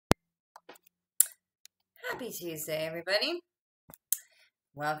Happy Tuesday, everybody.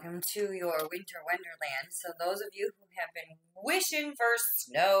 Welcome to your winter wonderland. So those of you who have been wishing for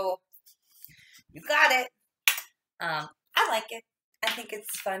snow, you got it. I like it. I think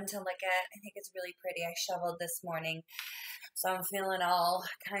it's fun to look at. I think it's really pretty. I shoveled this morning, so I'm feeling all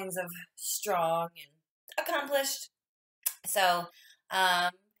kinds of strong and accomplished. So,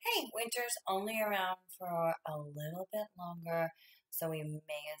 hey, winter's only around for a little bit longer, so we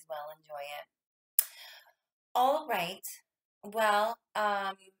may as well enjoy it. All right. Well,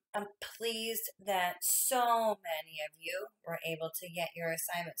 I'm pleased that so many of you were able to get your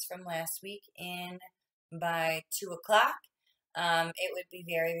assignments from last week in by 2 o'clock. It would be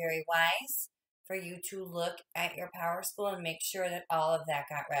very, very wise for you to look at your PowerSchool and make sure that all of that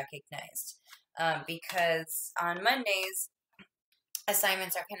got recognized. Because on Mondays,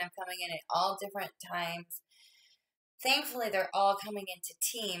 assignments are kind of coming in at all different times. Thankfully, they're all coming into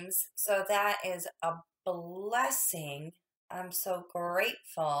teams, so that is a blessing. I'm so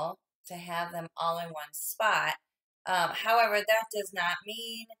grateful to have them all in one spot. However, that does not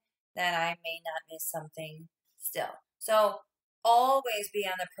mean that I may not miss something still. So always be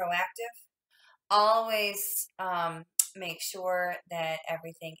on the proactive. Always make sure that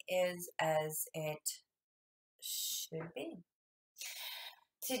everything is as it should be.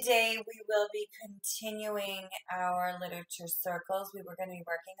 Today we will be continuing our literature circles. We were going to be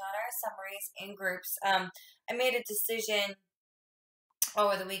working on our summaries in groups. I made a decision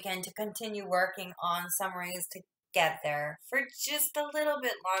over the weekend to continue working on summaries together for just a little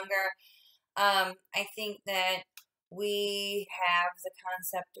bit longer. I think that we have the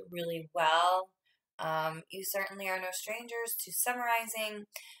concept really well. You certainly are no strangers to summarizing.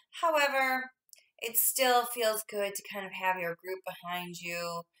 However, it still feels good to kind of have your group behind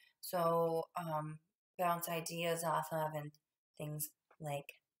you, so bounce ideas off of and things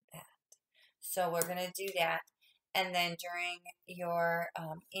like that. So we're going to do that. And then during your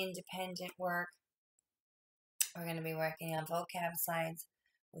independent work, we're going to be working on vocab slides.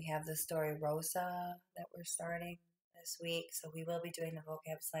 We have the story Rosa that we're starting this week, so we will be doing the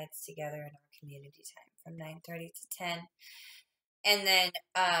vocab slides together in our community time from 9:30 to 10. And then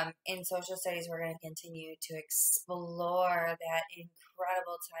in social studies, we're going to continue to explore that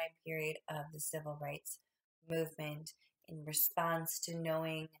incredible time period of the civil rights movement in response to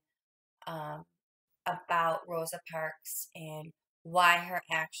knowing about Rosa Parks and why her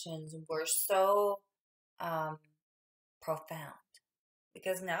actions were so profound.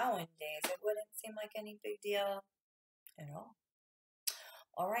 Because nowadays, it wouldn't seem like any big deal at all.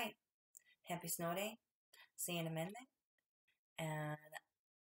 All right. Happy snow day. See you in a minute. And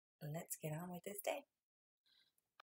let's get on with this day.